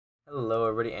Hello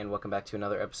everybody and welcome back to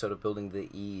another episode of Building the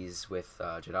Ease with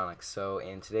Jadonic. So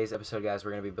in today's episode, guys,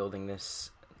 we're going to be building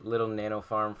this little nano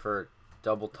farm for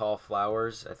double tall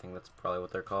flowers. I think that's probably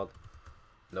what they're called.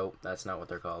 Nope, that's not what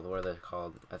they're called. What are they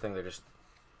called? I think they're just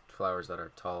flowers that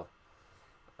are tall.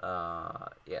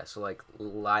 Yeah, so like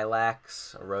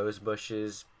lilacs, rose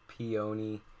bushes,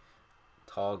 peony,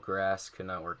 tall grass could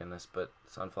not work in this, but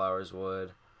sunflowers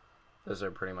would. Those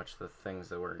are pretty much the things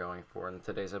that we're going for in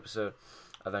today's episode.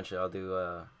 Eventually, I'll do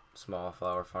a small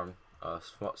flower farm,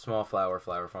 small flower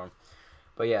farm.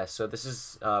 But yeah, so this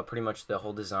is pretty much the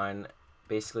whole design.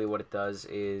 Basically, what it does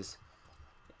is,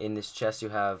 in this chest you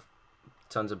have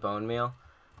tons of bone meal,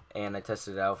 and I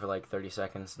tested it out for like 30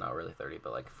 seconds. Not really 30,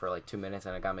 but like for like 2 minutes,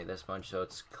 and it got me this bunch. So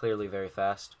it's clearly very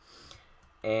fast.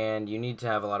 And you need to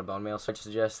have a lot of bone meal. So I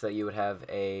suggest that you would have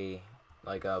a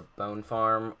bone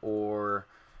farm or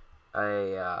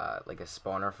like a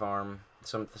spawner farm,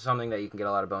 something that you can get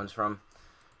a lot of bones from.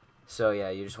 So yeah,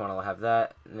 you just want to have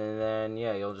that, and then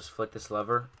yeah, you'll just flick this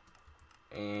lever,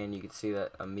 and you can see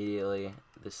that immediately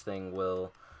this thing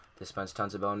will dispense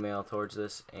tons of bone meal towards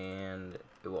this, and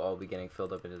it will all be getting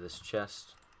filled up into this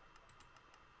chest,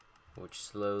 which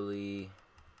slowly,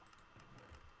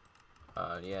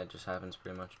 yeah, it just happens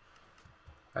pretty much.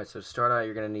 Alright, so to start out,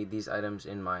 you're going to need these items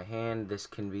in my hand. This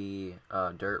can be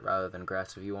dirt rather than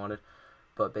grass if you wanted.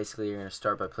 But basically, you're going to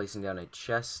start by placing down a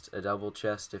chest, a double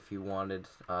chest if you wanted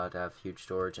to have huge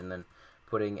storage, and then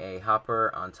putting a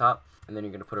hopper on top. And then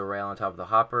you're going to put a rail on top of the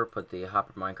hopper, put the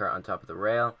hopper minecart on top of the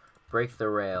rail, break the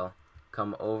rail,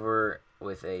 come over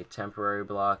with a temporary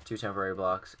block, 2 temporary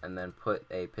blocks, and then put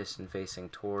a piston facing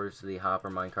towards the hopper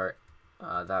minecart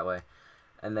that way.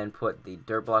 And then put the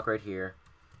dirt block right here.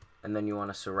 And then you want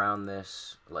to surround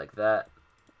this like that,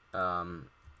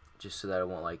 just so that it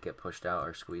won't like get pushed out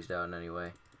or squeezed out in any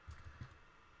way.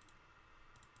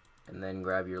 And then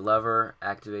grab your lever,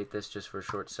 activate this just for a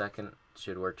short second. It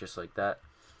should work just like that.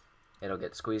 It'll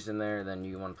get squeezed in there. Then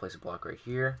you want to place a block right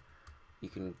here. You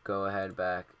can go ahead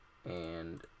back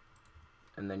and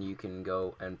then you can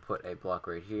go and put a block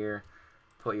right here.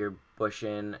 Put your bush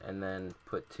in, and then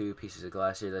put 2 pieces of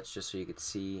glass here. That's just so you could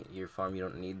see your farm. You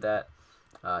don't need that.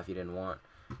 If you didn't want.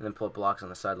 And then put blocks on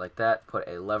the side like that. Put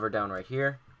a lever down right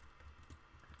here.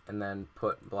 And then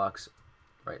put blocks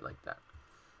right like that.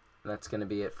 And that's going to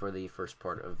be it for the first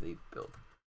part of the build.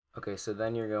 Okay, so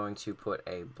then you're going to put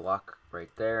a block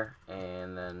right there.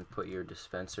 And then put your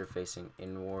dispenser facing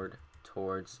inward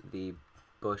towards the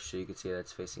bush so you can see that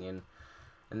it's facing in.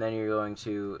 And then you're going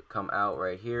to come out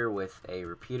right here with a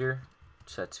repeater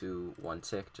set to 1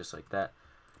 tick, just like that.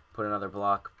 Put another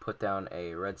block, put down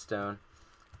a redstone.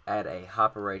 Add a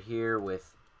hopper right here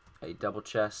with a double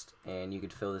chest, and you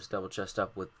could fill this double chest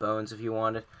up with bones if you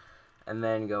wanted. And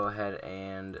then go ahead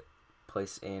and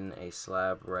place in a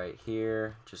slab right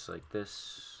here, just like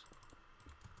this.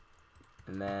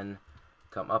 And then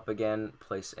come up again,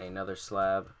 place another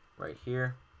slab right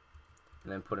here.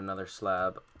 And then put another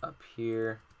slab up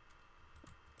here.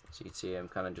 So you can see I'm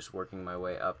kind of just working my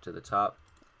way up to the top.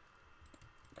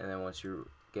 And then once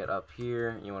you get up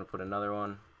here, you want to put another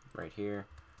one right here.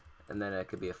 And then it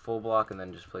could be a full block, and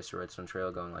then just place a redstone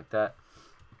trail going like that.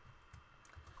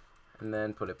 And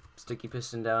then put a sticky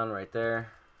piston down right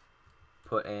there.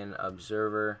 Put in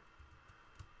observer.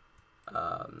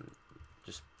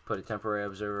 Just put a temporary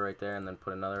observer right there, and then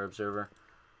put another observer.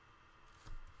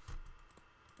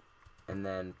 And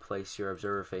then place your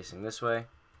observer facing this way.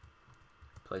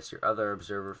 Place your other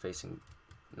observer facing,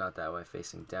 not that way,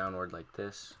 facing downward like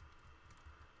this.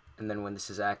 And then when this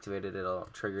is activated, it'll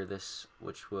trigger this,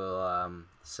 which will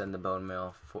send the bone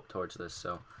meal towards this.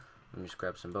 So let me just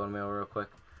grab some bone meal real quick,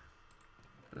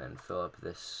 and then fill up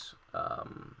this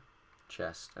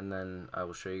chest, and then I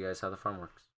will show you guys how the farm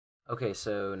works. Okay,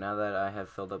 so now that I have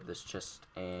filled up this chest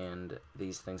and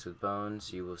these things with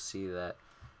bones, you will see that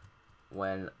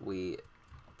when we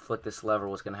flick this lever,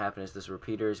 what's going to happen is this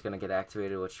repeater is going to get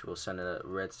activated, which will send a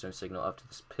redstone signal up to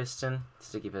this piston,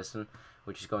 sticky piston,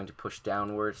 which is going to push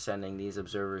downward, sending these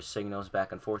observers signals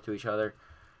back and forth to each other,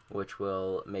 which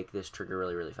will make this trigger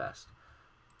really, really fast.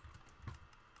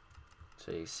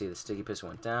 So you see the sticky piston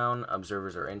went down,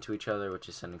 observers are into each other, which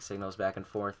is sending signals back and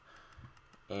forth.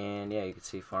 And yeah, you can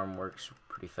see farm works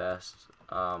pretty fast.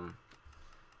 I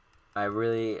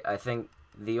think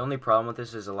the only problem with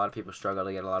this is a lot of people struggle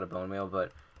to get a lot of bone meal,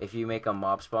 but if you make a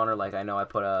mob spawner, like I know I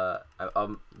put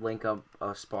I'll link up a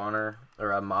spawner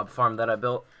or a mob farm that I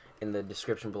built in the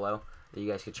description below that you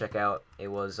guys could check out. It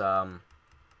was a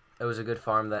good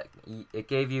farm that it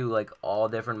gave you like all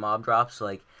different mob drops.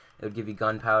 Like it would give you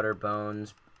gunpowder,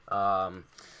 bones, what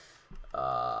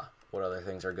other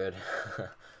things are good?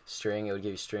 string. It would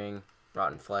give you string,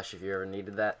 rotten flesh if you ever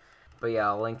needed that. But yeah,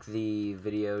 I'll link the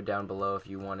video down below if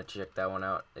you want to check that one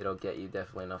out. It'll get you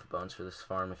definitely enough bones for this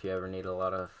farm if you ever need a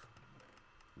lot of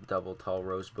double tall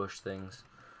rose bush things.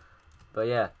 But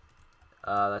yeah,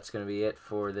 that's going to be it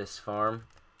for this farm.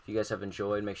 If you guys have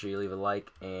enjoyed, make sure you leave a like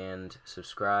and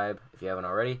subscribe if you haven't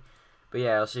already. But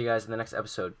yeah, I'll see you guys in the next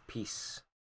episode. Peace.